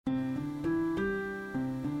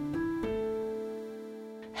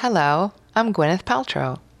Hello, I'm Gwyneth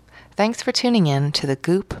Paltrow. Thanks for tuning in to the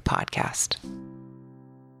Goop podcast.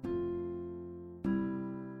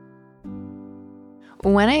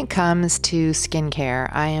 When it comes to skincare,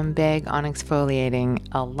 I am big on exfoliating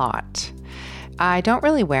a lot. I don't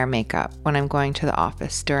really wear makeup when I'm going to the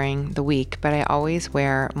office during the week, but I always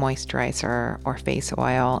wear moisturizer or face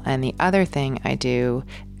oil. And the other thing I do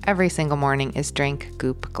every single morning is drink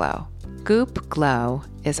Goop Glow. Goop Glow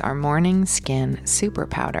is our morning skin super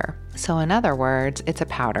powder. So in other words, it's a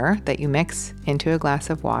powder that you mix into a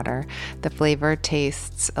glass of water. The flavor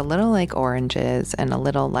tastes a little like oranges and a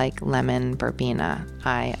little like lemon verbena.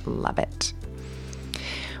 I love it.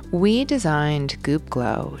 We designed Goop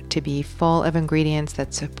Glow to be full of ingredients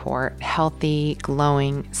that support healthy,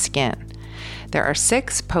 glowing skin. There are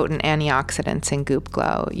 6 potent antioxidants in Goop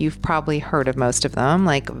Glow. You've probably heard of most of them,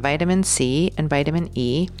 like vitamin C and vitamin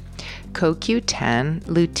E, CoQ10,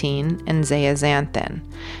 lutein, and zeaxanthin.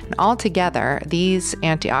 And altogether, these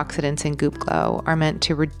antioxidants in Goop Glow are meant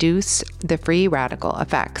to reduce the free radical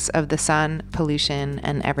effects of the sun, pollution,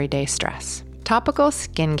 and everyday stress. Topical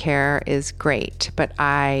skincare is great, but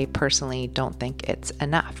I personally don't think it's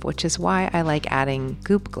enough, which is why I like adding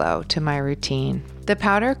Goop Glow to my routine. The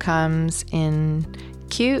powder comes in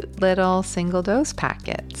cute little single-dose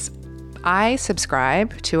packets. I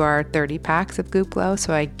subscribe to our 30 packs of Goop Glow,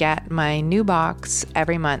 so I get my new box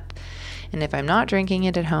every month. And if I'm not drinking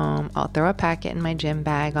it at home, I'll throw a packet in my gym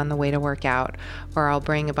bag on the way to work out, or I'll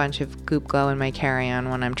bring a bunch of Goop Glow in my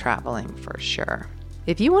carry-on when I'm traveling for sure.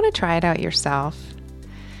 If you want to try it out yourself,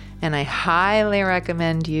 and I highly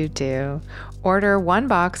recommend you do, order 1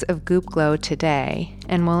 box of Goop Glow today,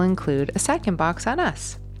 and we'll include a second box on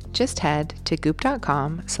us. Just head to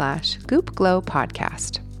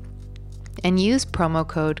goop.com/goopglowpodcast and use promo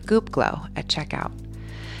code GoopGlow at checkout.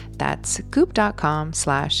 That's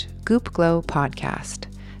goop.com/goopglowpodcast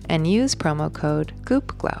and use promo code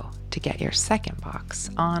GoopGlow to get your second box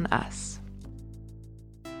on us.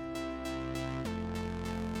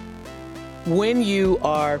 When you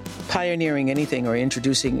are pioneering anything or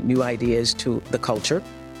introducing new ideas to the culture,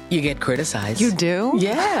 you get criticized. You do?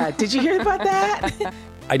 Yeah. Did you hear about that?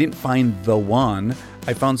 I didn't find the one.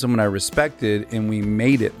 I found someone I respected, and we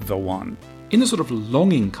made it the one. In a sort of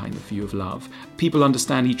longing kind of view of love, people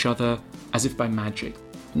understand each other as if by magic.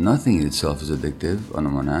 Nothing in itself is addictive on the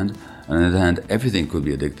one hand. On the other hand, everything could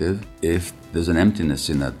be addictive if there's an emptiness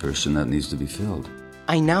in that person that needs to be filled.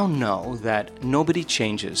 I now know that nobody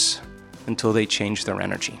changes until they change their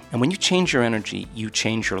energy. And when you change your energy, you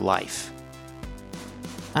change your life.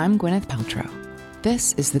 I'm Gwyneth Paltrow.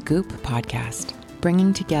 This is the Goop podcast,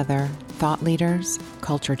 bringing together thought leaders,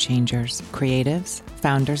 culture changers, creatives,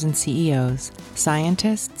 founders and CEOs,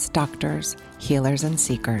 scientists, doctors, healers, and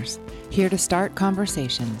seekers, here to start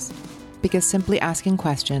conversations, because simply asking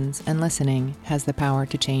questions and listening has the power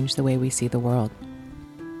to change the way we see the world.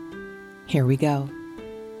 Here we go.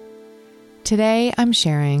 Today, I'm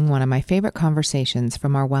sharing one of my favorite conversations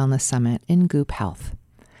from our Wellness Summit in Goop Health.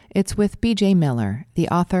 It's with BJ Miller, the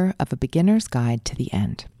author of A Beginner's Guide to the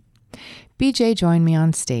End. BJ joined me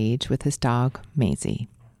on stage with his dog, Maisie.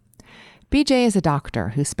 BJ is a doctor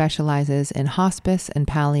who specializes in hospice and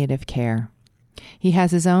palliative care. He has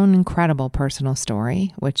his own incredible personal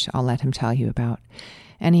story, which I'll let him tell you about,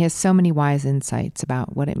 and he has so many wise insights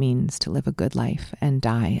about what it means to live a good life and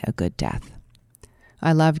die a good death.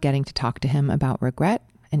 I love getting to talk to him about regret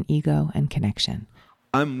and ego and connection.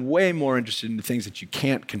 I'm way more interested in the things that you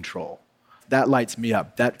can't control. That lights me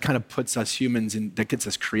up. That kind of puts us humans in, that gets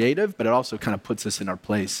us creative, but it also kind of puts us in our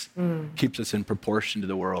place, keeps us in proportion to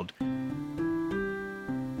the world.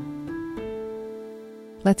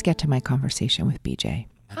 Let's get to my conversation with BJ.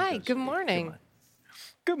 Hi, good morning.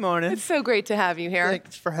 Good morning. It's so great to have you here.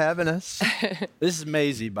 Thanks for having us. This is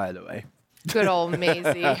Maisie, by the way. Good old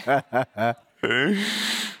Maisie. Hey,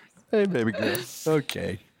 baby girl.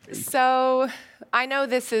 Okay. So I know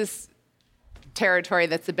this is territory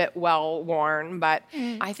that's a bit well-worn, but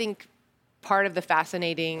I think part of the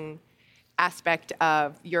fascinating aspect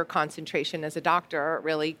of your concentration as a doctor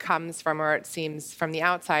really comes from, or it seems from the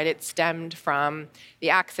outside, it stemmed from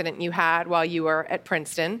the accident you had while you were at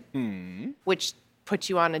Princeton, which put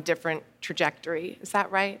you on a different trajectory. Is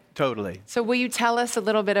that right? Totally. So will you tell us a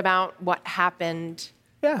little bit about what happened?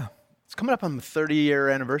 Yeah. It's coming up on the 30-year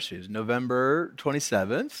anniversary. It's November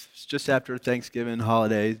 27th. It's just after Thanksgiving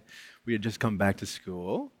holiday. We had just come back to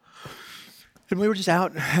school. And we were just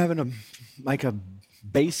out having a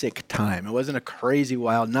basic time. It wasn't a crazy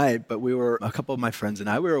wild night, but a couple of my friends and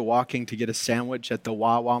I, we were walking to get a sandwich at the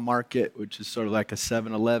Wawa Market, which is sort of like a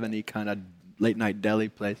 7-Eleven-y kind of late night deli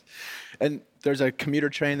place. And there's a commuter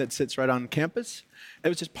train that sits right on campus. It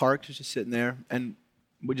was just parked, it was just sitting there, and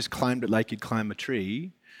we just climbed it like you'd climb a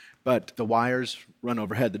tree. But the wires run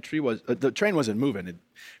overhead. The train wasn't moving,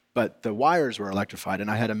 but the wires were electrified,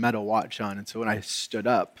 and I had a metal watch on. And so when I stood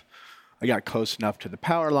up, I got close enough to the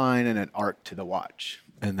power line, and it arced to the watch,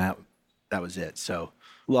 and that was it. So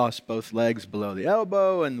lost both legs below the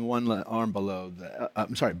elbow and one arm below the.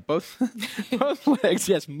 I'm sorry, both legs.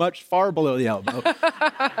 Yes, much far below the elbow.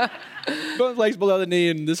 Both legs below the knee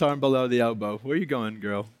and this arm below the elbow. Where are you going,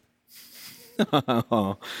 girl?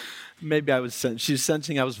 Maybe she's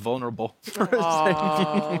sensing I was vulnerable.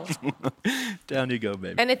 Down you go,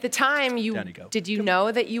 baby. And at the time, did you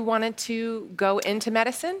know that you wanted to go into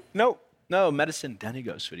medicine? No, medicine. Down you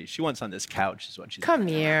go, sweetie. She wants on this couch is what she's Come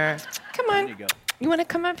here. Come on. Down you go. You want to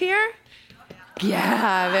come up here?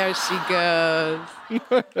 Yeah, there she goes.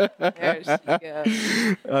 There she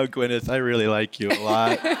goes. Oh, Gwyneth, I really like you a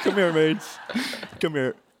lot. Come here, mates. Come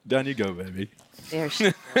here. Down you go, baby. There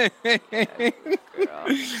she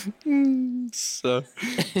goes. So,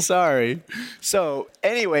 sorry. So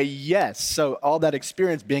anyway, yes. So all that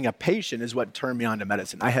experience being a patient is what turned me on to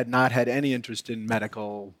medicine. I had not had any interest in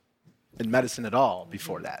medicine at all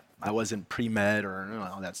before that. I wasn't pre-med or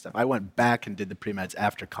all that stuff. I went back and did the pre-meds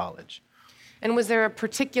after college. And was there a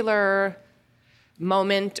particular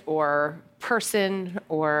moment or person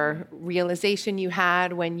or realization you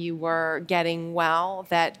had when you were getting well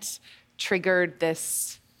that triggered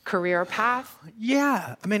this career path?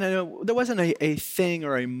 Yeah. I mean, there wasn't a thing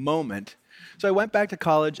or a moment. So I went back to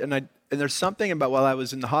college, and there's something about while I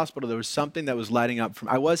was in the hospital, there was something that was lighting up.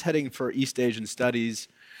 I was heading for East Asian studies,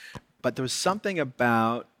 but there was something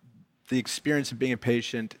about the experience of being a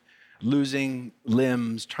patient, losing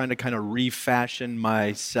limbs, trying to kind of refashion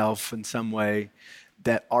myself in some way,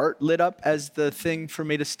 that art lit up as the thing for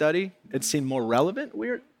me to study. It seemed more relevant,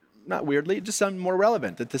 not weirdly, it just sounded more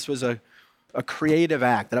relevant, that this was a creative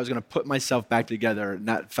act, that I was going to put myself back together, and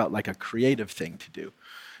that felt like a creative thing to do.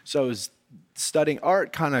 So studying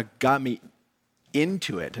art kind of got me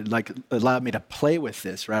into it. It allowed me to play with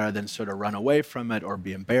this rather than sort of run away from it or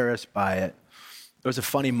be embarrassed by it. There was a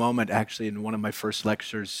funny moment actually in one of my first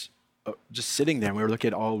lectures, just sitting there, and we were looking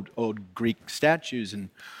at old Greek statues, and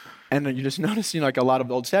you just notice, like a lot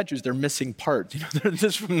of old statues, they're missing parts. They're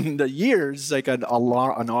just from the years, like an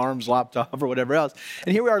arm's lopped off or whatever else.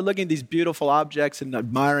 And here we are looking at these beautiful objects and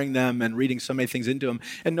admiring them and reading so many things into them.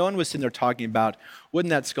 And no one was sitting there talking about,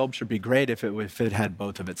 wouldn't that sculpture be great if it had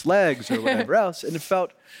both of its legs or whatever else? And it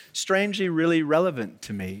felt strangely really relevant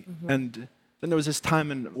to me. Mm-hmm. And then there was this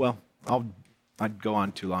time, I'd go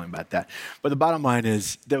on too long about that. But the bottom line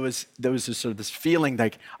is there was this sort of this feeling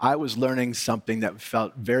like I was learning something that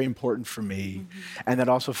felt very important for me, mm-hmm. and that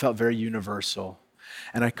also felt very universal.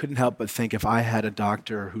 And I couldn't help but think if I had a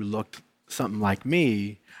doctor who looked something like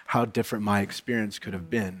me, how different my experience could have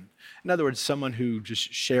been. In other words, someone who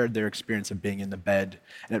just shared their experience of being in the bed,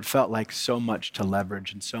 and it felt like so much to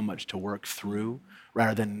leverage and so much to work through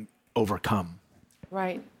rather than overcome.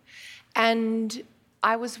 Right. And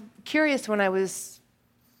I was curious when I was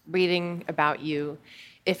reading about you,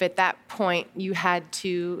 if at that point you had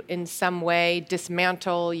to, in some way,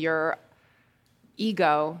 dismantle your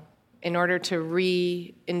ego in order to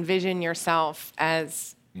re-envision yourself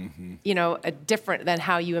as, mm-hmm. A different than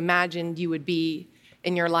how you imagined you would be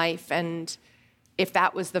in your life, and if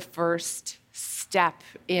that was the first step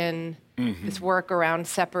in mm-hmm. this work around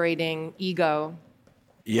separating ego.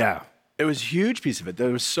 Yeah, it was a huge piece of it. There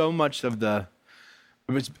was so much of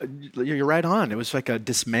you're right on. It was like a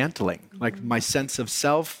dismantling. Mm-hmm. Like my sense of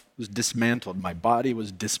self was dismantled. My body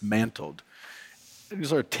was dismantled. It would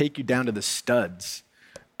sort of take you down to the studs.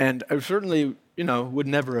 And I certainly, would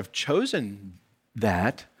never have chosen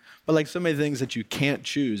that. But like so many things that you can't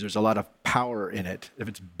choose, there's a lot of power in it. If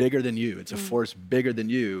it's bigger than you, it's a force bigger than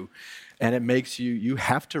you. And it makes you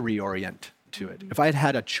have to reorient to it. If I had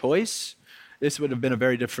had a choice, this would have been a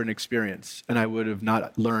very different experience. And I would have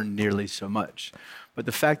not learned nearly so much. But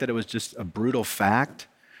the fact that it was just a brutal fact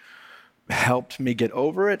helped me get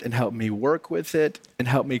over it and helped me work with it and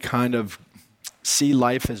helped me kind of see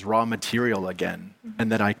life as raw material again, and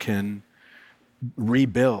that I can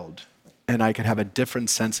rebuild and I can have a different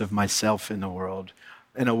sense of myself in the world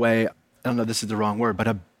in a way, I don't know if this is the wrong word, but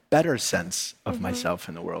a better sense of mm-hmm. myself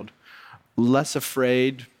in the world. Less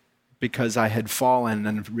afraid because I had fallen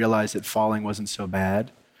and realized that falling wasn't so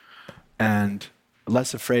bad, and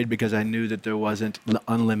less afraid because I knew that there wasn't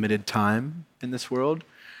unlimited time in this world,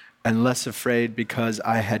 and less afraid because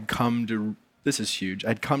I had come to, this is huge,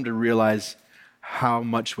 I'd come to realize how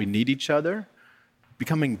much we need each other,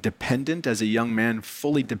 becoming dependent as a young man,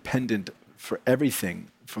 fully dependent for everything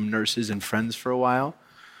from nurses and friends for a while.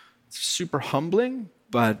 It's super humbling,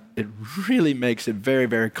 but it really makes it very,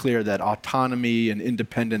 very clear that autonomy and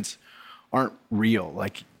independence aren't real.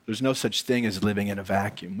 Like, there's no such thing as living in a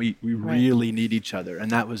vacuum. We really need each other. And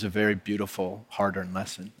that was a very beautiful, hard-earned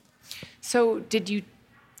lesson. So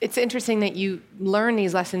it's interesting that you learned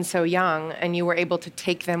these lessons so young and you were able to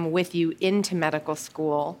take them with you into medical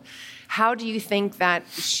school. How do you think that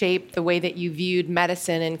shaped the way that you viewed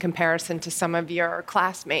medicine in comparison to some of your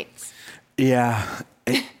classmates? Yeah,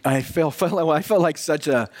 I feel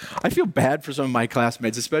bad for some of my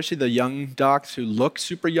classmates, especially the young docs who look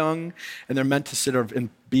super young, and they're meant to sort of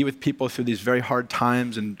be with people through these very hard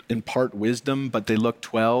times and impart wisdom, but they look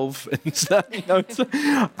 12. And so,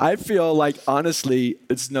 I feel like, honestly,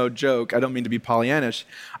 it's no joke. I don't mean to be Pollyannish.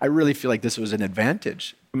 I really feel like this was an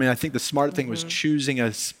advantage. I mean, I think the smart thing was choosing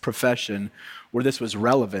a profession where this was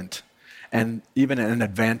relevant and even an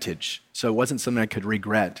advantage. So it wasn't something I could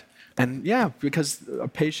regret. And yeah, because a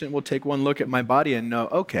patient will take one look at my body and know,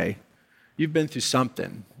 okay, you've been through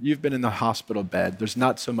something. You've been in the hospital bed. There's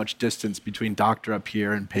not so much distance between doctor up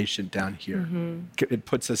here and patient down here. It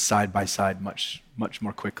puts us side by side much, much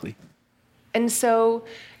more quickly. And so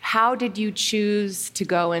how did you choose to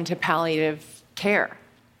go into palliative care?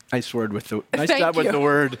 Nice word with the nice job with the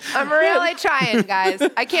word. I'm really trying, guys.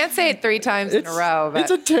 I can't say it 3 times in a row. But.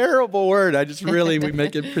 It's a terrible word. We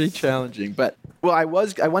make it pretty challenging. But I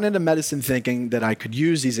went into medicine thinking that I could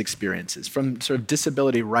use these experiences from sort of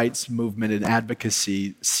disability rights movement and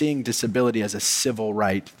advocacy, seeing disability as a civil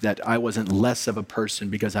right, that I wasn't less of a person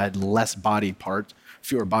because I had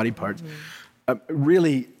fewer body parts.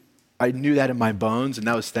 Really, I knew that in my bones, and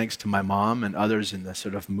that was thanks to my mom and others in the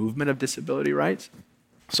sort of movement of disability rights.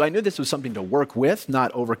 So I knew this was something to work with, not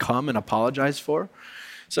overcome and apologize for.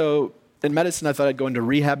 So in medicine, I thought I'd go into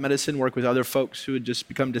rehab medicine, work with other folks who had just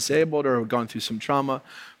become disabled or gone through some trauma.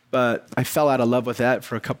 But I fell out of love with that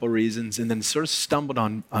for a couple of reasons, and then sort of stumbled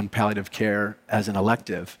on palliative care as an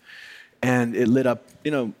elective. And it lit up,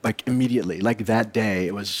 like immediately, like that day.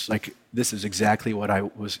 It was like, this is exactly what I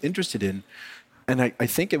was interested in. And I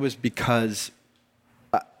think it was because,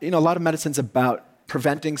 a lot of medicine's about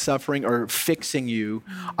preventing suffering or fixing you.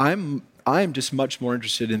 I'm just much more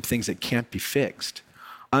interested in things that can't be fixed.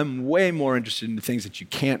 I'm way more interested in the things that you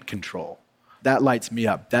can't control. That lights me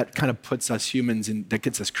up. That kind of puts us humans in, that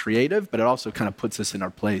gets us creative, but it also kind of puts us in our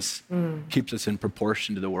place, keeps us in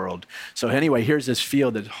proportion to the world. So anyway, here's this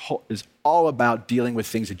field that is all about dealing with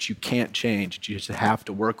things that you can't change, that you just have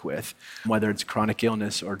to work with, whether it's chronic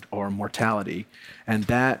illness or mortality. And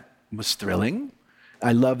that was thrilling.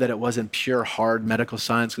 I love that it wasn't pure hard medical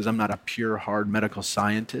science, because I'm not a pure hard medical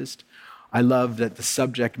scientist. I love that the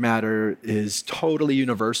subject matter is totally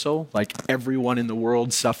universal, like everyone in the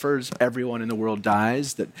world suffers, everyone in the world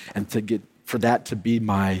dies, for that to be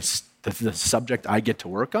the subject I get to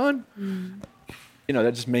work on,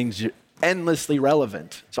 that just means you're endlessly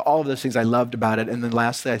relevant. So all of those things I loved about it. And then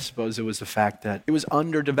lastly, I suppose it was the fact that it was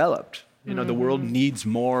underdeveloped. The world needs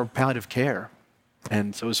more palliative care.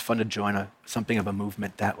 And so it was fun to join something of a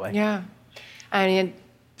movement that way. Yeah. I mean, it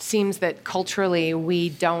seems that culturally we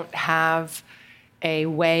don't have a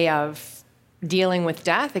way of dealing with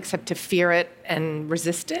death except to fear it and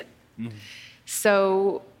resist it.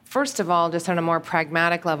 So first of all, just on a more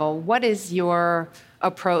pragmatic level, what is your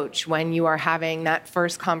approach when you are having that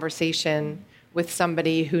first conversation with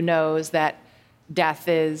somebody who knows that death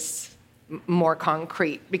is more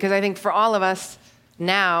concrete? Because I think for all of us,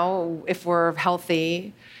 now, if we're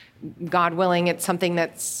healthy, God willing, it's something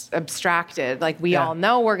that's abstracted. Like we all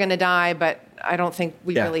know we're going to die, but I don't think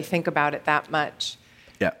we really think about it that much.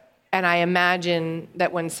 Yeah. And I imagine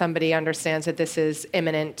that when somebody understands that this is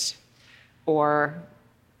imminent or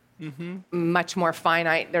much more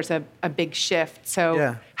finite, there's a big shift.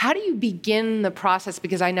 So how do you begin the process?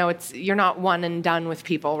 Because I know you're not one and done with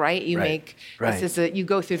people, right? You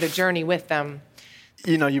go through the journey with them.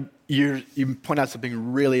 You point out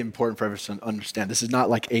something really important for everyone to understand. This is not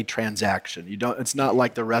like a transaction. It's not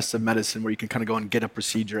like the rest of medicine where you can kind of go and get a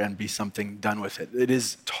procedure and be something done with it.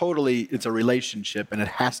 It's a relationship, and it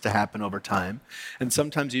has to happen over time. And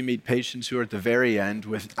sometimes you meet patients who are at the very end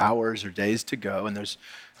with hours or days to go, and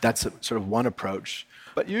that's sort of one approach.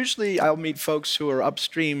 But usually I'll meet folks who are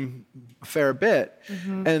upstream a fair bit,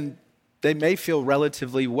 and they may feel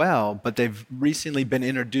relatively well, but they've recently been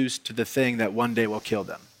introduced to the thing that one day will kill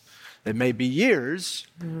them. It may be years,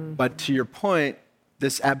 but to your point,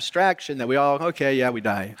 this abstraction that we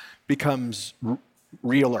die, becomes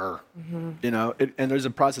realer, and there's a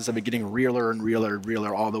process of it getting realer and realer and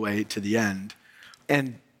realer all the way to the end.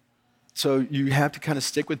 And So you have to kind of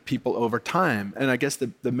stick with people over time. And I guess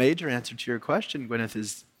the major answer to your question, Gwyneth,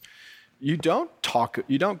 is you don't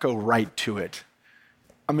go right to it.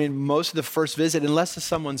 I mean, most of the first visit, unless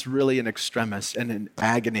someone's really in extremis and in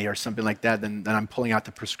agony or something like that, then I'm pulling out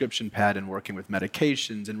the prescription pad and working with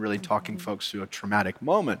medications and really talking folks through a traumatic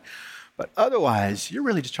moment. But otherwise, you're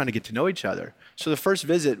really just trying to get to know each other. So the first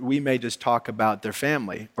visit, we may just talk about their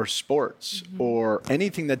family or sports or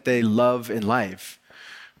anything that they love in life.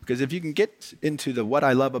 Because if you can get into the what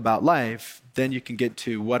I love about life, then you can get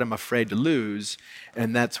to what I'm afraid to lose,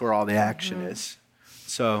 and that's where all the action is.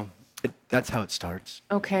 So that's how it starts.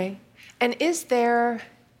 Okay. And is there,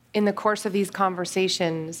 in the course of these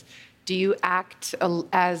conversations, do you act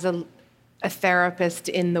as a therapist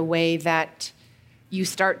in the way that you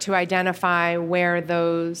start to identify where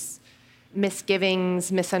those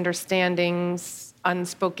misgivings, misunderstandings,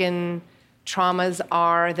 unspoken traumas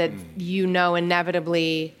are that you know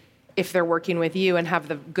inevitably, if they're working with you and have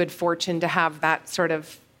the good fortune to have that sort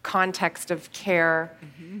of context of care,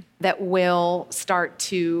 that will start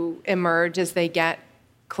to emerge as they get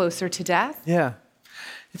closer to death? Yeah.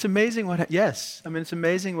 It's amazing yes. I mean, it's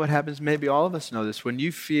amazing what happens. Maybe all of us know this. When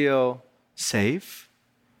you feel safe,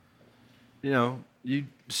 you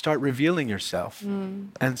start revealing yourself.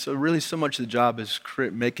 And so really so much of the job is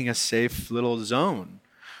making a safe little zone.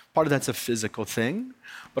 Part of that's a physical thing,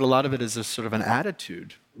 but a lot of it is a sort of an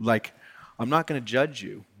attitude. Like, I'm not going to judge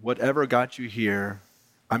you. Whatever got you here,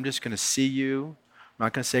 I'm just going to see you. I'm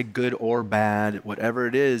not going to say good or bad. Whatever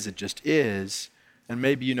it just is. And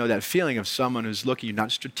maybe you know that feeling of someone who's looking at you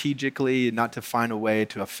not strategically, not to find a way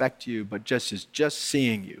to affect you, but just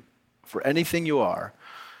seeing you for anything you are.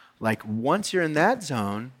 Like, once you're in that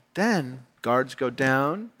zone, then guards go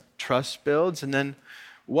down, trust builds, and then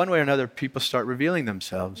one way or another, people start revealing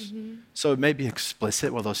themselves. So it may be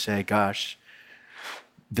explicit, where they'll say, gosh,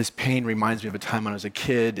 this pain reminds me of a time when I was a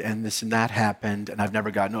kid, and this and that happened, and I've never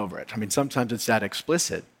gotten over it. I mean, sometimes it's that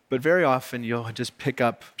explicit, but very often you'll just pick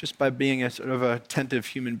up, just by being a sort of attentive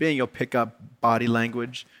human being, you'll pick up body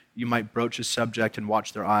language. You might broach a subject and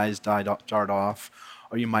watch their eyes dart off,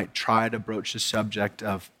 or you might try to broach the subject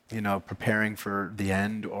of preparing for the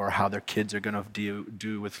end, or how their kids are going to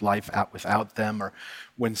do with life without them, or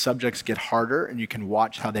when subjects get harder and you can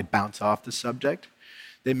watch how they bounce off the subject.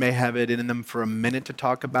 They may have it in them for a minute to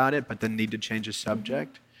talk about it, but then need to change the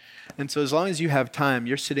subject. And so as long as you have time,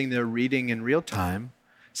 you're sitting there reading in real time,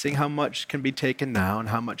 seeing how much can be taken now and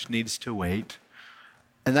how much needs to wait.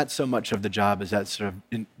 And that's so much of the job, is that sort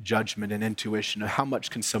of judgment and intuition of how much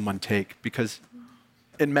can someone take. Because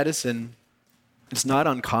in medicine, it's not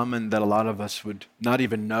uncommon that a lot of us would not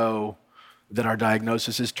even know that our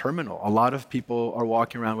diagnosis is terminal. A lot of people are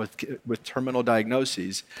walking around with terminal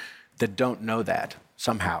diagnoses that don't know that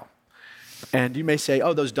somehow. And you may say,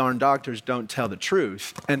 oh, those darn doctors don't tell the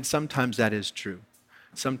truth. And sometimes that is true.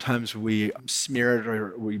 Sometimes we smear it,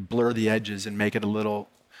 or we blur the edges and make it a little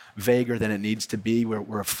vaguer than it needs to be.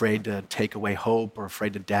 We're afraid to take away hope, or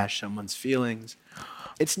afraid to dash someone's feelings.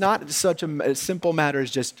 It's not such a simple matter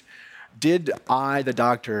as just, did I, the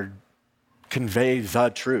doctor, convey the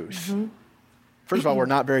truth? First of all, we're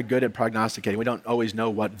not very good at prognosticating. We don't always know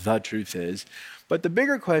what the truth is. But the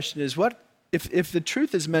bigger question is, what if the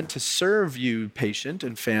truth is meant to serve you, patient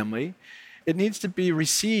and family, it needs to be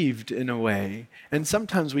received in a way. And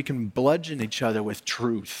sometimes we can bludgeon each other with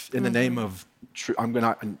truth in the name of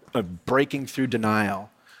breaking through denial.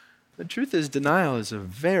 The truth is, denial is a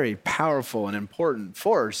very powerful and important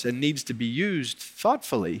force, and needs to be used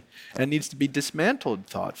thoughtfully and needs to be dismantled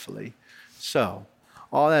thoughtfully. So,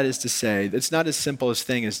 all that is to say, it's not as simple a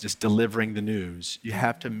thing as just delivering the news. You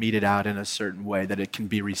have to meet it out in a certain way that it can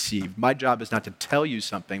be received. My job is not to tell you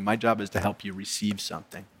something. My job is to help you receive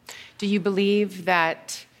something. Do you believe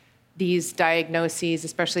that these diagnoses,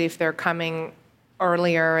 especially if they're coming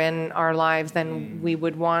earlier in our lives than we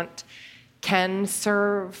would want, can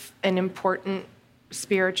serve an important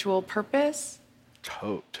spiritual purpose?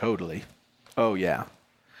 Totally. Oh, yeah.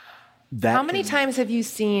 How many times have you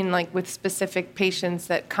seen, like with specific patients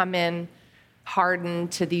that come in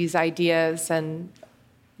hardened to these ideas and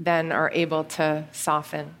then are able to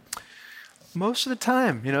soften? Most of the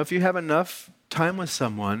time, if you have enough time with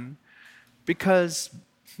someone, because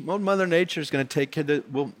Mother Nature is going to take care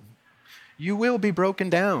of you will be broken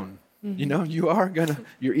down. You are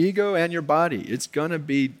your ego and your body, it's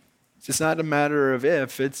not a matter of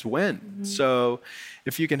if, it's when. So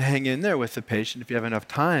if you can hang in there with the patient, if you have enough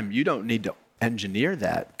time, you don't need to engineer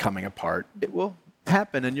that coming apart. It will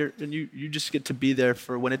happen, and you just get to be there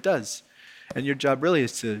for when it does. And your job really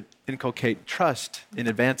is to inculcate trust in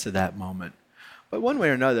advance of that moment. But one way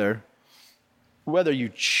or another, whether you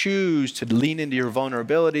choose to lean into your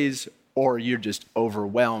vulnerabilities or you're just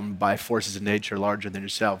overwhelmed by forces of nature larger than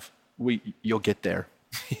yourself, you'll get there,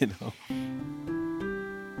 you know.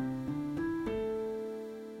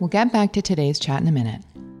 We'll get back to today's chat in a minute.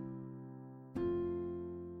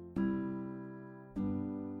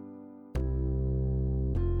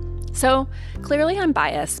 So, clearly I'm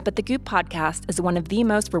biased, but the Goop podcast is one of the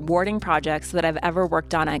most rewarding projects that I've ever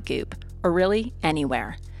worked on at Goop, or really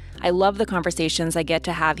anywhere. I love the conversations I get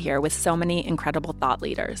to have here with so many incredible thought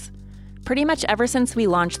leaders. Pretty much ever since we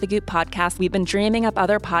launched the Goop podcast, we've been dreaming up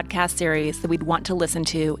other podcast series that we'd want to listen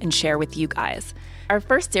to and share with you guys. Our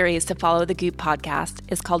first series to follow the Goop podcast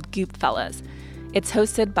is called Goop Fellas. It's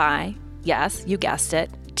hosted by, yes, you guessed it,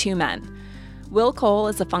 two men. Will Cole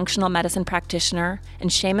is a functional medicine practitioner, and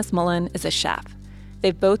Seamus Mullen is a chef.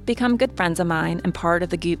 They've both become good friends of mine and part of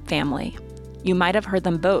the Goop family. You might have heard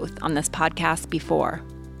them both on this podcast before.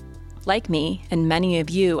 Like me, and many of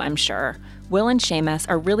you, I'm sure, Will and Seamus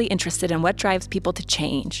are really interested in what drives people to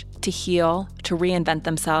change, to heal, to reinvent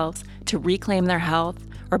themselves, to reclaim their health,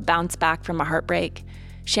 or bounce back from a heartbreak.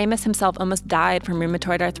 Seamus himself almost died from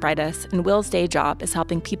rheumatoid arthritis, and Will's day job is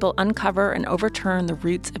helping people uncover and overturn the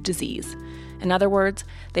roots of disease. In other words,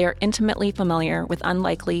 they are intimately familiar with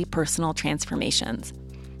unlikely personal transformations.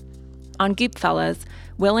 On Goop Fellas,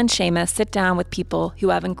 Will and Seamus sit down with people who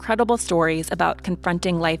have incredible stories about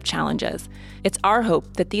confronting life challenges. It's our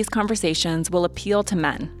hope that these conversations will appeal to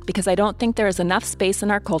men, because I don't think there is enough space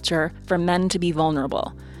in our culture for men to be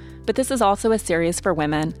vulnerable. But this is also a series for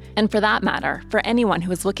women, and for that matter, for anyone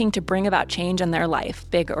who is looking to bring about change in their life,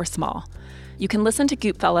 big or small. You can listen to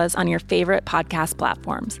Goop Fellas on your favorite podcast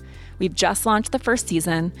platforms. We've just launched the first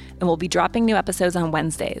season, and we'll be dropping new episodes on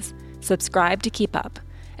Wednesdays. Subscribe to keep up.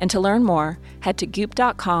 And to learn more, head to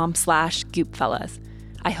goop.com/goopfellas.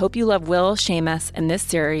 I hope you love Will, Seamus, and this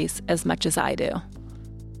series as much as I do.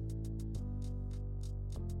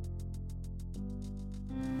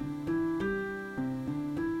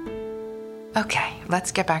 Okay,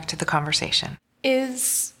 let's get back to the conversation.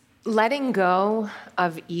 Is letting go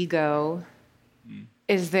of ego,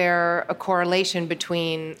 is there a correlation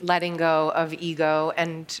between letting go of ego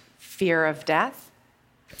and fear of death?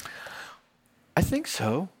 I think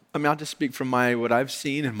so. I mean, I'll just speak from what I've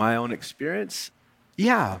seen in my own experience.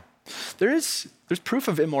 Yeah, there's proof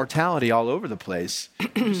of immortality all over the place.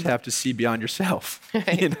 You just have to see beyond yourself,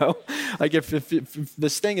 you know? Like if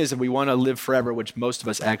this thing is that we want to live forever, which most of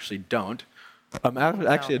us actually don't.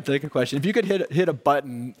 Actually, I'd take a question. If you could hit a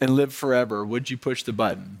button and live forever, would you push the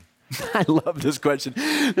button? I love this question.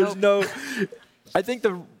 I think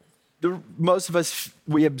most of us,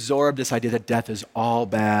 we absorb this idea that death is all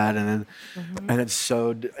bad, and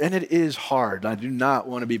it is hard. I do not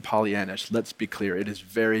want to be Pollyannish. Let's be clear. It is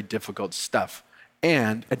very difficult stuff.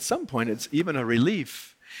 And at some point, it's even a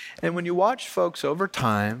relief. And when you watch folks over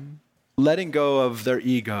time letting go of their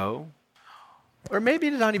ego, or maybe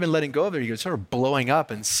not even letting go of their ego, sort of blowing up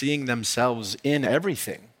and seeing themselves in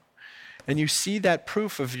everything. And you see that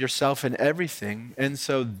proof of yourself in everything. And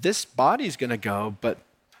so this body's going to go, but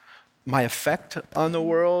my effect on the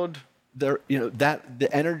world, the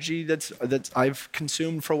energy that's I've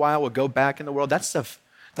consumed for a while will go back in the world. That stuff,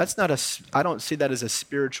 I don't see that as a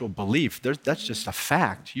spiritual belief. That's just a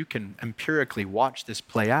fact. You can empirically watch this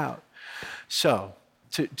play out. So,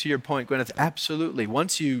 to your point, Gwyneth, absolutely.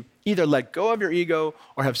 Once you either let go of your ego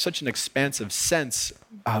or have such an expansive sense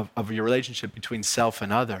of your relationship between self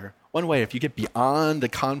and other, one way, if you get beyond the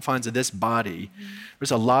confines of this body, there's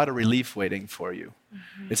a lot of relief waiting for you.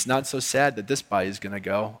 It's not so sad that this body is going to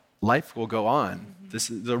go. Life will go on. This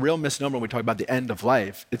is the real misnomer when we talk about the end of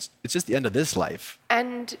life. It's just the end of this life.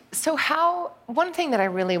 And so one thing that I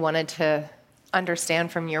really wanted to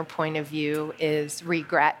understand from your point of view is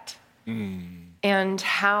regret. And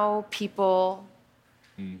how people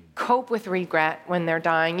cope with regret when they're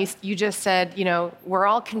dying. You just said, we're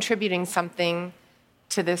all contributing something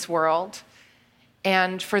to this world.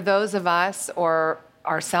 And for those of us or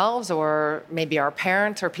ourselves or maybe our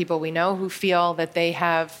parents or people we know who feel that they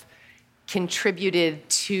have contributed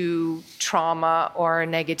to trauma or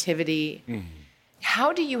negativity,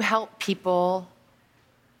 how do you help people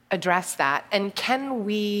address that? And can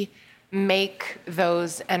we make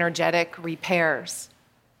those energetic repairs?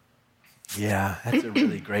 Yeah, that's a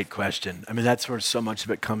really great question. I mean, that's where so much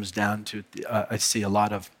of it comes down to. I see a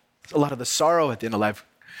lot of the sorrow at the end of life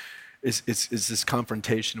is this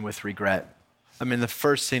confrontation with regret. I mean, the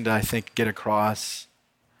first thing that I think get across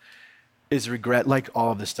is regret, like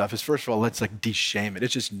all of this stuff, is first of all, let's de-shame it.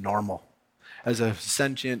 It's just normal. As a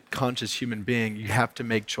sentient, conscious human being, you have to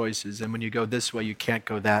make choices. And when you go this way, you can't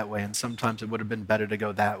go that way. And sometimes it would have been better to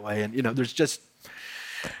go that way. And, there's just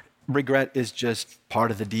Regret is just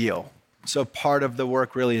part of the deal. So part of the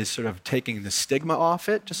work really is sort of taking the stigma off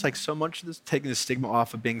it, just like so much of this, taking the stigma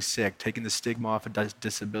off of being sick, taking the stigma off of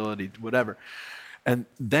disability, whatever. And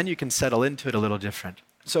then you can settle into it a little different.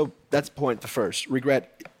 So that's point the first.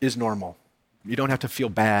 Regret is normal. You don't have to feel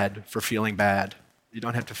bad for feeling bad. You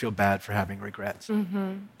don't have to feel bad for having regrets.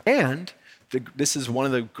 Mm-hmm. And this is one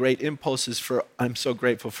of the great impulses for, I'm so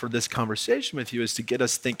grateful for this conversation with you, is to get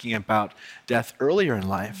us thinking about death earlier in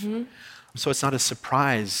life. Mm-hmm. So it's not a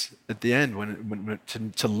surprise at the end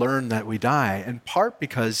to learn that we die, in part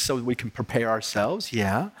because so we can prepare ourselves,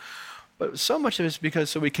 yeah, but so much of it is because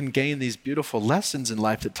so we can gain these beautiful lessons in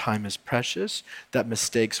life that time is precious, that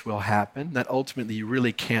mistakes will happen, that ultimately you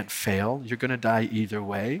really can't fail, you're going to die either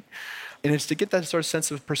way. And it's to get that sort of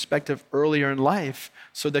sense of perspective earlier in life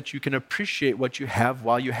so that you can appreciate what you have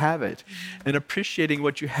while you have it. Mm-hmm. And appreciating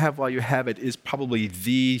what you have while you have it is probably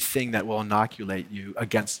the thing that will inoculate you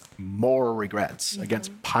against more regrets, mm-hmm.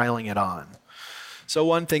 against piling it on. So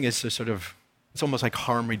one thing is to sort of, it's almost like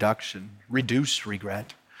harm reduction, reduce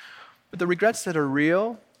regret. But the regrets that are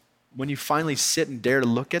real, when you finally sit and dare to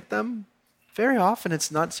look at them, very often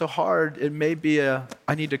it's not so hard. It may be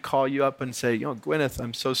I need to call you up and say, Gwyneth,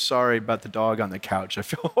 I'm so sorry about the dog on the couch. I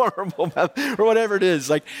feel horrible about, or whatever it is.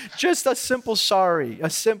 Like just a simple sorry,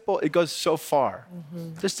 it goes so far.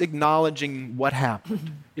 Mm-hmm. Just acknowledging what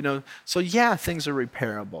happened, So yeah, things are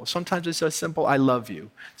repairable. Sometimes it's a simple, I love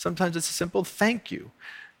you. Sometimes it's a simple, thank you.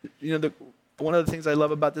 One of the things I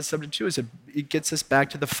love about this subject too is it gets us back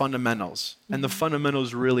to the fundamentals, mm-hmm. and the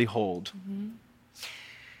fundamentals really hold. Mm-hmm.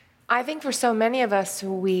 I think for so many of us,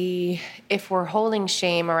 if we're holding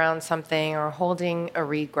shame around something or holding a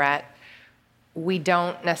regret, we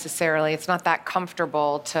don't necessarily, it's not that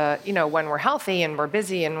comfortable to, when we're healthy and we're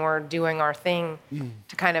busy and we're doing our thing,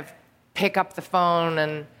 to kind of pick up the phone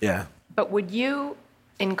and, yeah. But would you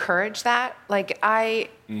encourage that? Like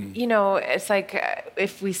it's like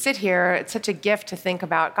if we sit here, it's such a gift to think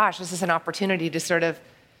about, gosh, this is an opportunity to sort of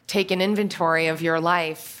take an inventory of your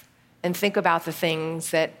life and think about the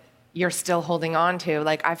things that you're still holding on to.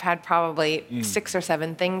 Like I've had probably 6 or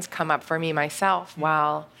 7 things come up for me myself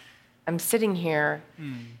while I'm sitting here.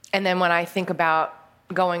 And then when I think about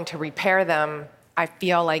going to repair them, I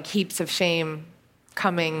feel like heaps of shame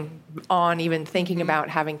coming on, even thinking about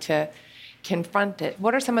having to confront it.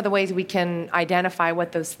 What are some of the ways we can identify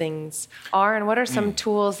what those things are, and what are some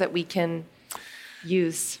tools that we can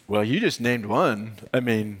use? Well, you just named one. I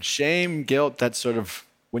mean, shame, guilt, that's sort of,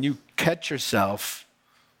 when you catch yourself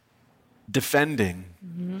defending,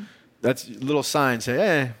 that's a little sign, say,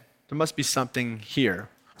 hey, there must be something here.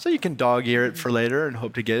 So you can dog ear it for later and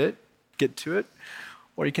hope to get to it,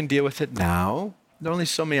 or you can deal with it now. There are only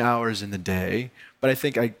so many hours in the day, but I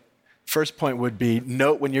think first point would be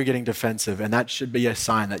note when you're getting defensive, and that should be a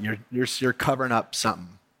sign that you're covering up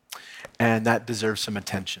something, and that deserves some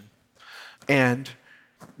attention. And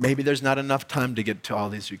maybe there's not enough time to get to all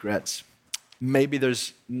these regrets. Maybe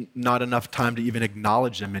there's not enough time to even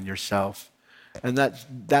acknowledge them in yourself. And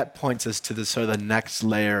that points us to the sort of the next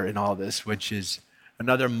layer in all this, which is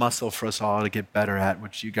another muscle for us all to get better at,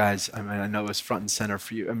 which you guys, I know is front and center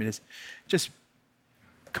for you. It's just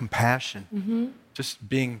compassion, just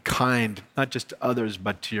being kind, not just to others,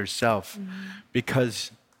 but to yourself.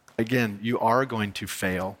 Because, again, you are going to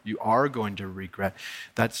fail. You are going to regret.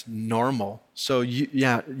 That's normal. So, you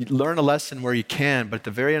learn a lesson where you can, but at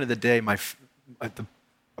the very end of the day,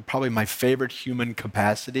 probably my favorite human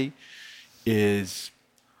capacity is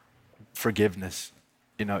forgiveness.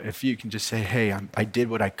 If you can just say, hey, I did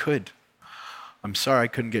what I could. I'm sorry I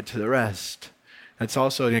couldn't get to the rest. It's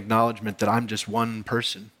also an acknowledgement that I'm just one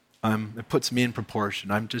person. It puts me in proportion.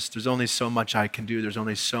 There's only so much I can do. There's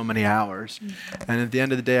only so many hours. And at the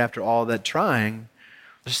end of the day, after all that trying,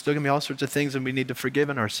 there's still going to be all sorts of things that we need to forgive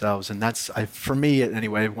in ourselves. And that's, for me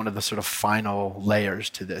anyway, one of the sort of final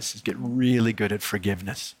layers to this is get really good at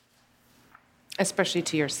forgiveness. Especially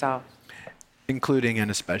to yourself. Including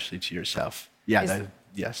and especially to yourself. Yeah,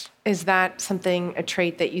 yes. Is that a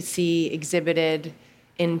trait that you see exhibited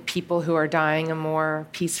in people who are dying a more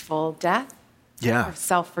peaceful death? Yeah. Of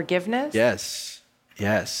self-forgiveness? Yes.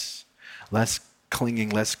 Less clinging,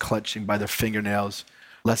 less clutching by their fingernails,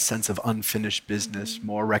 less sense of unfinished business,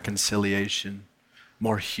 more reconciliation,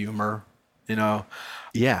 more humor,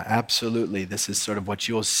 Yeah, absolutely. This is sort of what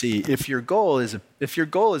you'll see. If your goal is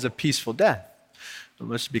a peaceful death,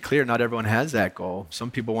 let's be clear, not everyone has that goal.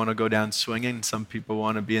 Some people want to go down swinging. Some people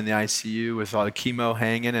want to be in the ICU with all the chemo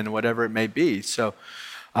hanging and whatever it may be. So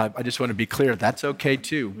I just want to be clear, that's okay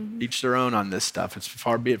too. Each their own on this stuff. It's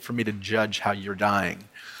far be it for me to judge how you're dying.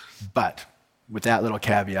 But with that little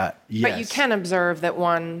caveat, yes. But you can observe that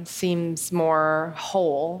one seems more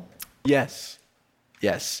whole. Yes.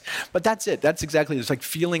 Yes. But that's it. That's exactly, it's like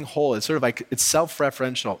feeling whole. It's sort of like, it's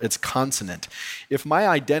self-referential. It's consonant. If my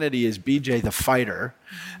identity is BJ the fighter,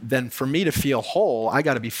 then for me to feel whole, I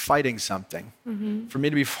got to be fighting something. For me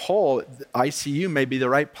to be whole, ICU may be the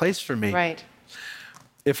right place for me. Right.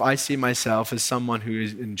 If I see myself as someone who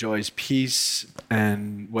enjoys peace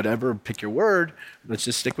and whatever, pick your word, let's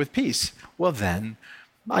just stick with peace. Well then,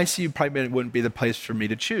 ICU probably wouldn't be the place for me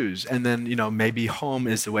to choose. And then, maybe home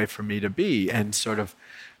is the way for me to be. And sort of,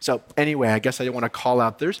 so anyway, I guess I want to call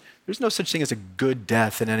out, there's no such thing as a good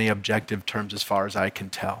death in any objective terms as far as I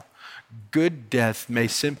can tell. Good death may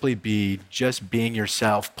simply be just being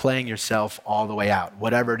yourself, playing yourself all the way out,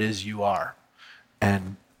 whatever it is you are.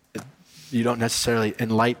 And you don't necessarily,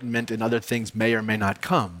 enlightenment and other things may or may not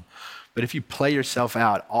come. But if you play yourself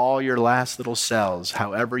out, all your last little cells,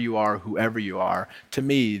 however you are, whoever you are, to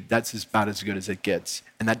me, that's about as good as it gets.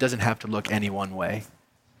 And that doesn't have to look any one way.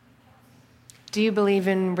 Do you believe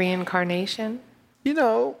in reincarnation?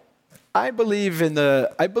 I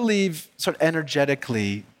believe sort of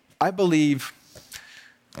energetically,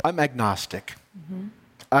 I'm agnostic.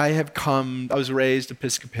 I was raised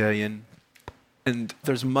Episcopalian, and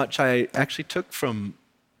there's much I actually took from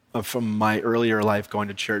my earlier life going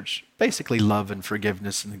to church, basically love and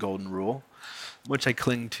forgiveness and the golden rule, which I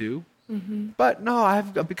cling to. But no,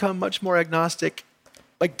 I've become much more agnostic,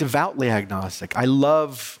 like devoutly agnostic. I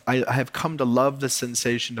have come to love the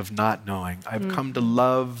sensation of not knowing. I've come to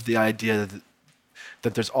love the idea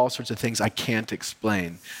that there's all sorts of things I can't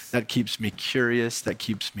explain. That keeps me curious, that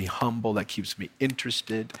keeps me humble, that keeps me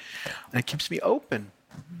interested, and it keeps me open.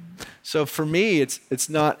 So for me, it's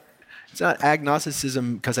not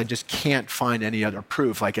agnosticism because I just can't find any other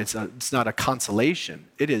proof. Like it's not a consolation.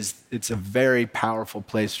 It's a very powerful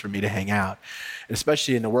place for me to hang out,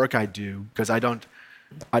 especially in the work I do, because I don't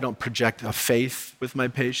project a faith with my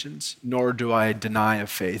patients, nor do I deny a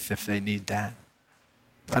faith if they need that.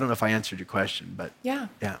 I don't know if I answered your question, but yeah.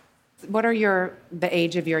 What are the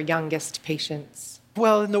age of your youngest patients?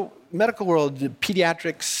 Well, in the medical world, the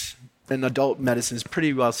pediatrics and adult medicine is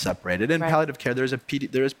pretty well separated. In palliative care, there is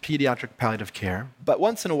pediatric palliative care. But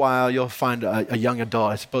once in a while, you'll find a young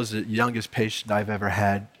adult. I suppose the youngest patient I've ever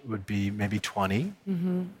had would be maybe 20.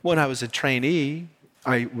 When I was a trainee,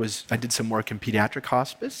 I did some work in pediatric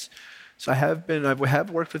hospice. So I have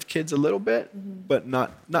worked with kids a little bit, but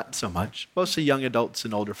not so much. Mostly young adults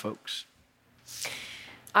and older folks.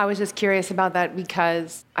 I was just curious about that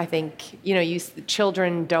because I think,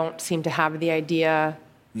 children don't seem to have the idea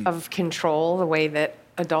of control the way that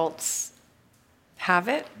adults have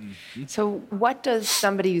it. So what does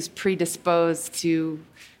somebody who's predisposed to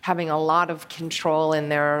having a lot of control in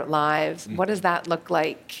their lives, what does that look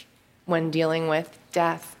like when dealing with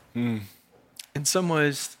death? In some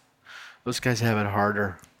ways, those guys have it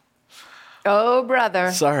harder. Oh,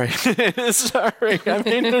 brother. Sorry. I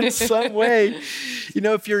mean, in some way,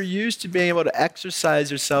 if you're used to being able to exercise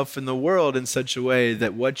yourself in the world in such a way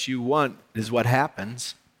that what you want is what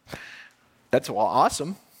happens, that's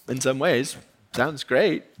awesome in some ways. Sounds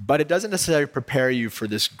great. But it doesn't necessarily prepare you for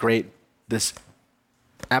this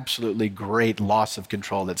absolutely great loss of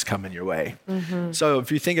control that's coming your way. So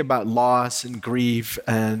if you think about loss and grief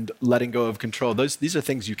and letting go of control, these are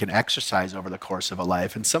things you can exercise over the course of a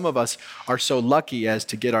life. And some of us are so lucky as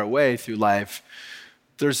to get our way through life.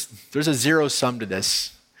 There's a zero sum to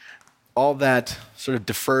this. All that sort of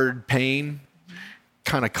deferred pain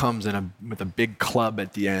kind of comes with a big club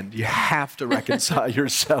at the end. You have to reconcile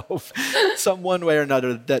yourself some one way or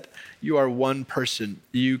another that you are one person.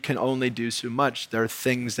 You can only do so much. There are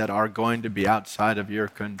things that are going to be outside of your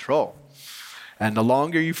control. And the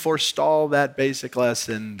longer you forestall that basic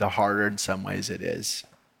lesson, the harder in some ways it is.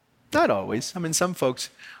 Not always. I mean, some folks,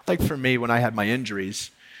 like for me, when I had my injuries,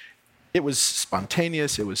 it was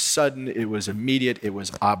spontaneous, it was sudden, it was immediate, it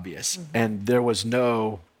was obvious. And there was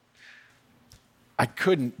no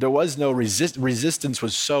resistance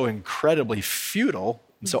was so incredibly futile.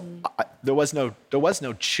 And so there was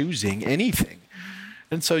no choosing anything.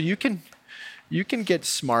 And so you can get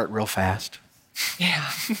smart real fast.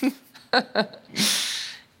 Yeah.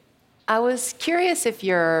 I was curious if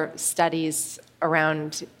your studies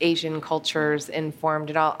around Asian cultures informed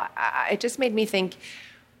at all. It just made me think,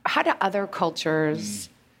 how do other cultures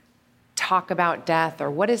talk about death,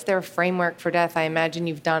 or what is their framework for death? I imagine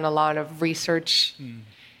you've done a lot of research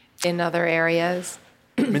in other areas,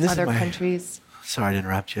 other countries. Sorry to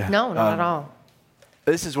interrupt you. No, not at all.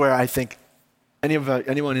 This is where I think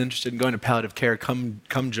anyone interested in going to palliative care, come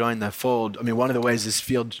join the fold. I mean, one of the ways this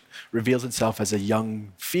field reveals itself as a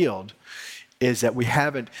young field is that we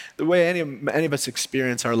haven't, the way any of us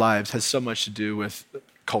experience our lives has so much to do with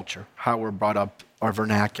culture, how we're brought up, our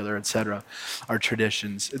vernacular, et cetera, our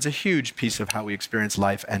traditions. It's a huge piece of how we experience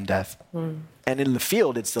life and death. And in the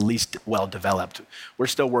field, it's the least well developed. We're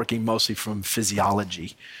still working mostly from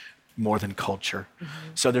physiology more than culture.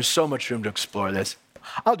 So there's so much room to explore this.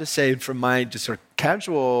 I'll just say from my just sort of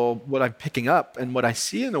casual, what I'm picking up and what I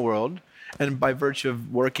see in the world, and by virtue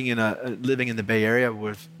of working living in the Bay Area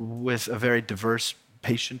with a very diverse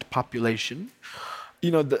patient population,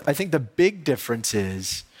 I think the big difference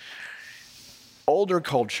is older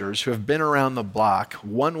cultures who have been around the block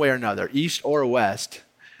one way or another, east or west,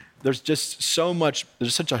 there's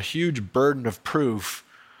such a huge burden of proof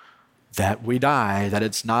that we die, that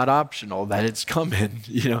it's not optional, that it's coming.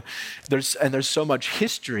 There's so much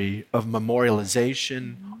history of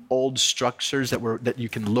memorialization, old structures that you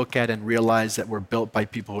can look at and realize that were built by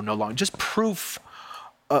people who no longer, just proof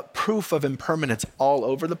of impermanence all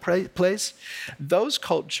over the place. Those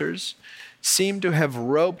cultures seem to have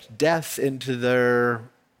roped death into their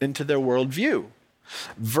worldview,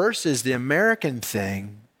 versus the American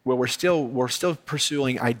thing, where we're still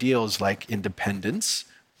pursuing ideals like independence.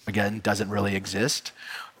 Again, doesn't really exist.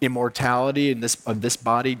 Immortality in this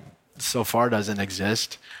body so far doesn't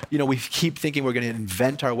exist. We keep thinking we're going to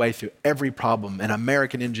invent our way through every problem, and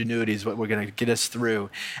American ingenuity is what we're going to get us through.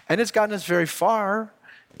 And it's gotten us very far.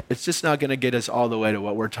 It's just not going to get us all the way to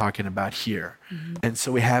what we're talking about here. And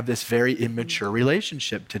so we have this very immature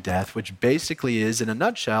relationship to death, which basically is, in a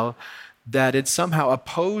nutshell, that it's somehow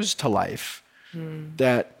opposed to life,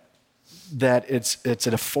 that it's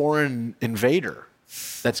a foreign invader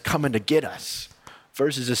that's coming to get us,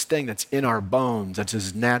 versus this thing that's in our bones, that's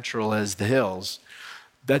as natural as the hills.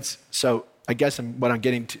 So I guess what I'm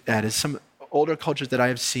getting at is some older cultures that I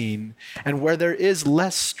have seen, and where there is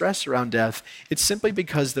less stress around death, it's simply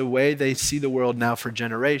because the way they see the world now for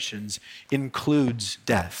generations includes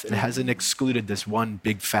death. It hasn't excluded this one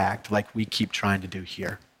big fact like we keep trying to do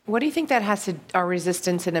here. What do you think that our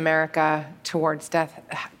resistance in America towards death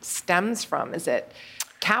stems from? Is it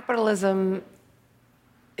capitalism?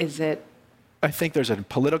 Is it? I think there's a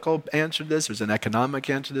political answer to this, there's an economic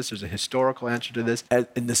answer to this, there's a historical answer to this.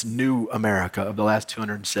 In this new America of the last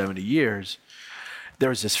 270 years, there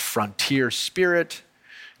was this frontier spirit.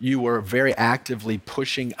 You were very actively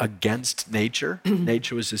pushing against nature.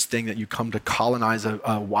 Nature was this thing that you come to colonize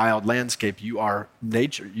a wild landscape. You are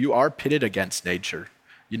nature. You are pitted against nature.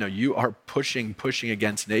 You are pushing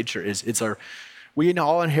against nature. We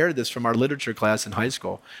all inherited this from our literature class in high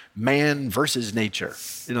school. Man versus nature.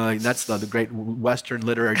 That's the great Western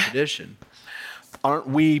literary tradition. Aren't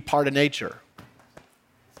we part of nature?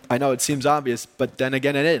 I know it seems obvious, but then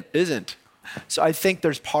again, it isn't. So I think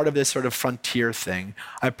there's part of this sort of frontier thing.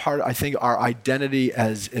 I think our identity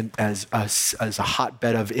as a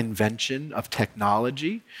hotbed of invention, of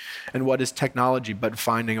technology. And what is technology but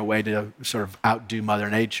finding a way to sort of outdo Mother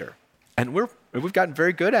Nature? And we've gotten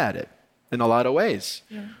very good at it in a lot of ways.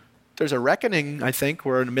 Yeah. There's a reckoning, I think.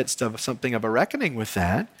 We're in the midst of something of a reckoning with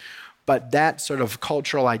that. But that sort of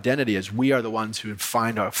cultural identity is we are the ones who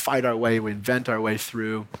fight our way, we invent our way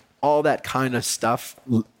through. All that kind of stuff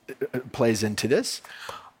plays into this.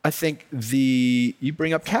 I think you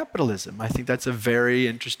bring up capitalism. I think that's a very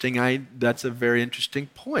interesting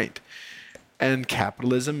point. And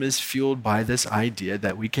capitalism is fueled by this idea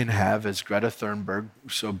that we can have, as Greta Thunberg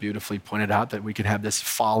so beautifully pointed out, that we can have this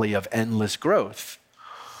folly of endless growth.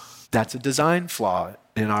 That's a design flaw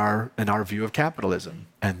in our view of capitalism.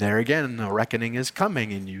 And there again, the reckoning is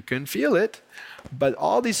coming, and you can feel it. But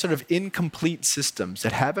all these sort of incomplete systems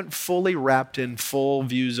that haven't fully wrapped in full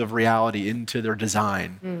views of reality into their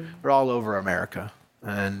design are all over America.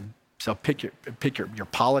 And so pick your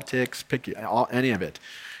politics, any of it.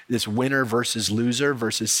 This winner versus loser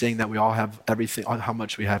versus seeing that we all have everything, how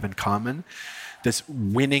much we have in common. This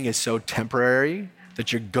winning is so temporary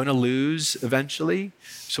that you're going to lose eventually.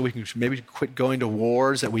 So we can maybe quit going to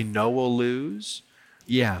wars that we know we'll lose.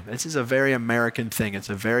 Yeah, this is a very American thing. It's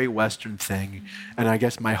a very Western thing. And I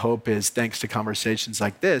guess my hope is, thanks to conversations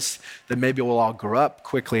like this, that maybe we'll all grow up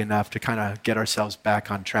quickly enough to kind of get ourselves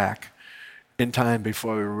back on track in time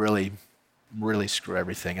before we really, really screw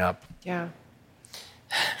everything up. Yeah.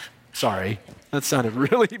 Sorry, that sounded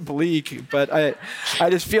really bleak, but I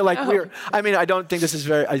just feel like I don't think this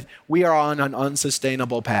is we are on an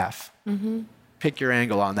unsustainable path. Mm-hmm. Pick your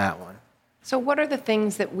angle on that one. So what are the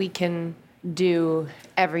things that we can do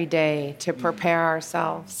every day to prepare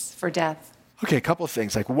ourselves for death? Okay, a couple of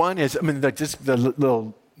things. Like one is, just the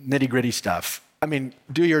little nitty-gritty stuff.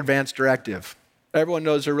 Do your advance directive. Everyone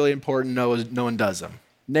knows they're really important. No one does them.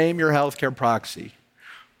 Name your healthcare proxy.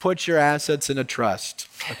 put your assets in a trust,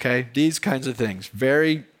 okay? These kinds of things.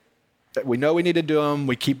 We know we need to do them.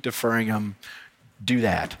 We keep deferring them. Do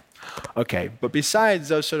that. Okay, but besides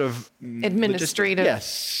those sort of administrative,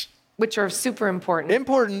 yes, which are super important.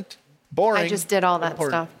 Important, boring. I just did all that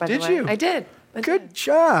stuff, by the way. Did you? I did. Good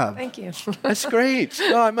job. Thank you. That's great.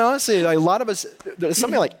 No, I mean, honestly, like, a lot of us, there's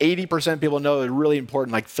something like 80% of people know they're really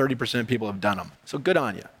important, like 30% of people have done them. So good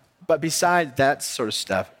on you. But besides that sort of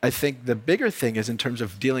stuff, I think the bigger thing is in terms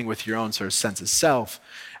of dealing with your own sort of sense of self,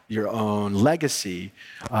 your own legacy,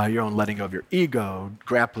 your own letting go of your ego,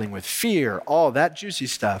 grappling with fear, all that juicy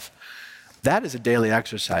stuff. That is a daily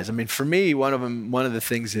exercise. I mean, for me, one of the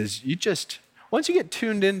things is once you get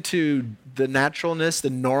tuned into the naturalness, the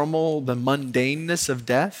normal, the mundaneness of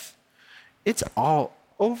death, it's all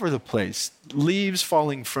over the place. Leaves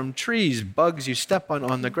falling from trees, bugs you step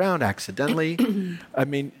on the ground accidentally. I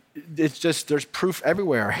mean, it's just, there's proof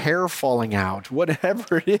everywhere. Hair falling out,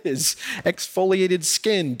 whatever it is. Exfoliated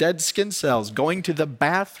skin, dead skin cells. Going to the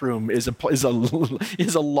bathroom is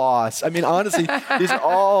a loss. I mean, honestly,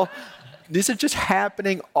 these are just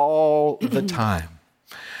happening all the time.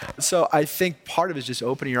 So I think part of it is just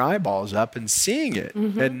opening your eyeballs up and seeing it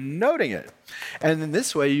and noting it. And in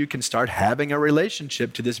this way, you can start having a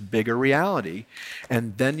relationship to this bigger reality.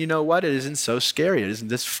 And then you know what? It isn't so scary. It isn't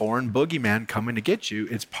this foreign boogeyman coming to get you.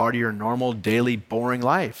 It's part of your normal, daily, boring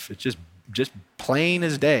life. It's just plain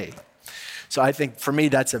as day. So I think for me,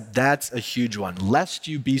 that's a huge one. Lest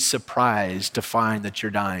you be surprised to find that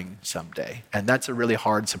you're dying someday. And that's a really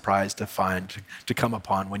hard surprise to find, to come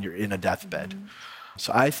upon when you're in a deathbed.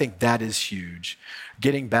 So I think that is huge.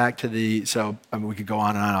 Getting back to we could go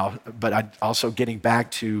on and on, but also getting back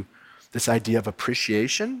to this idea of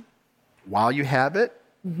appreciation while you have it.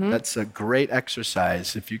 That's a great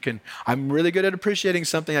exercise. If you can, I'm really good at appreciating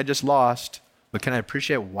something I just lost, but can I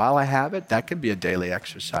appreciate it while I have it? That can be a daily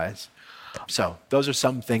exercise. So those are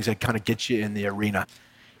some things that kind of get you in the arena.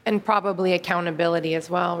 And probably accountability as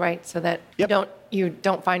well, right? So that you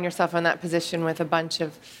don't find yourself in that position with a bunch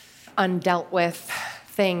of undealt with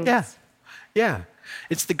things. Yeah.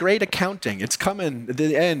 It's the great accounting. It's coming at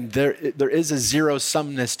the end. There is a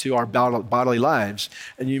zero-sumness to our bodily lives,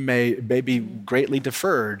 and you may be greatly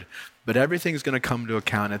deferred, but everything's going to come to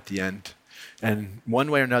account at the end. And one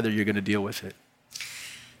way or another, you're going to deal with it.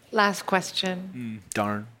 Last question.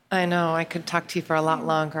 Darn. I know, I could talk to you for a lot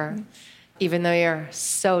longer, even though you're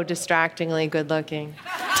so distractingly good looking.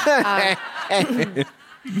 I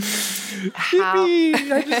just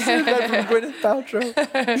said that from Gwyneth Paltrow.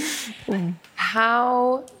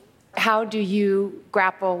 How do you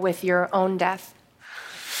grapple with your own death?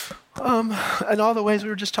 In all the ways we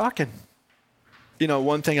were just talking. You know,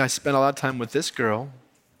 one thing, I spent a lot of time with this girl,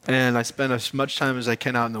 and I spent as much time as I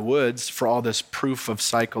can out in the woods for all this proof of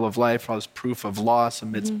cycle of life, all this proof of loss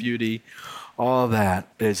amidst beauty. All that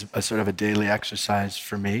is a sort of a daily exercise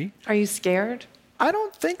for me. Are you scared? I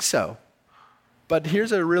don't think so. But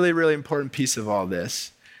here's a really, really important piece of all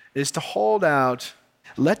this, is to hold out,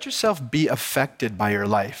 let yourself be affected by your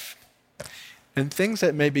life. And things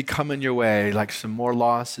that may be coming your way, like some more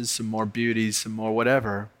losses, some more beauties, some more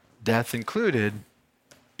whatever, death included,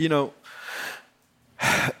 you know,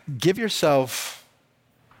 give yourself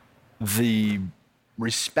the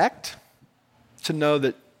respect to know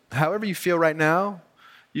that however you feel right now,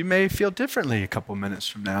 you may feel differently a couple minutes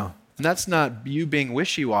from now. And that's not you being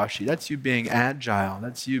wishy-washy. That's you being agile.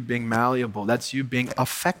 That's you being malleable. That's you being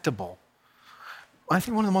affectable. I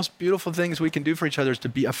think one of the most beautiful things we can do for each other is to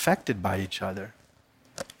be affected by each other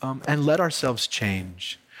and let ourselves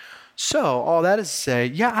change. So all that is to say,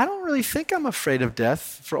 I don't really think I'm afraid of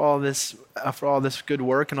death for all this good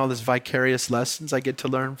work and all this vicarious lessons I get to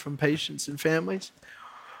learn from patients and families.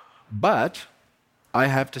 But I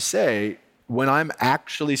have to say, when I'm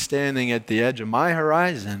actually standing at the edge of my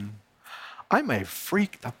horizon, I may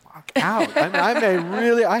freak the fuck out. I mean,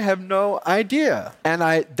 I have no idea. And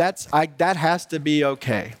that has to be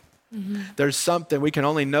okay. There's something, we can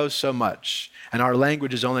only know so much, and our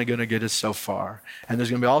language is only going to get us so far. And there's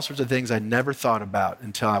going to be all sorts of things I never thought about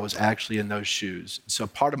until I was actually in those shoes. So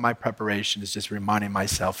part of my preparation is just reminding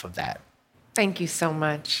myself of that. Thank you so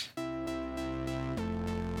much.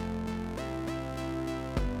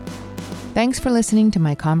 Thanks for listening to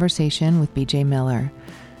my conversation with BJ Miller.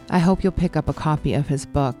 I hope you'll pick up a copy of his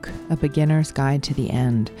book, A Beginner's Guide to the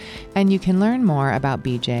End, and you can learn more about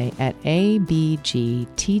BJ at abgtte.com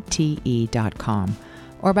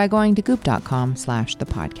or by going to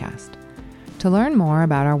goop.com/thepodcast. To learn more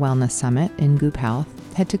about our wellness summit in Goop Health,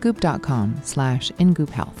 head to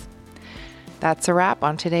goop.com/ingoophealth. That's a wrap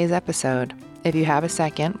on today's episode. If you have a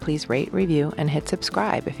second, please rate, review, and hit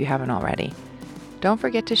subscribe if you haven't already. don't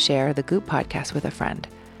forget to share the Goop podcast with a friend.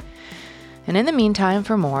 And in the meantime,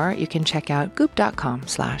 for more, you can check out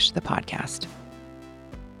goop.com/thepodcast.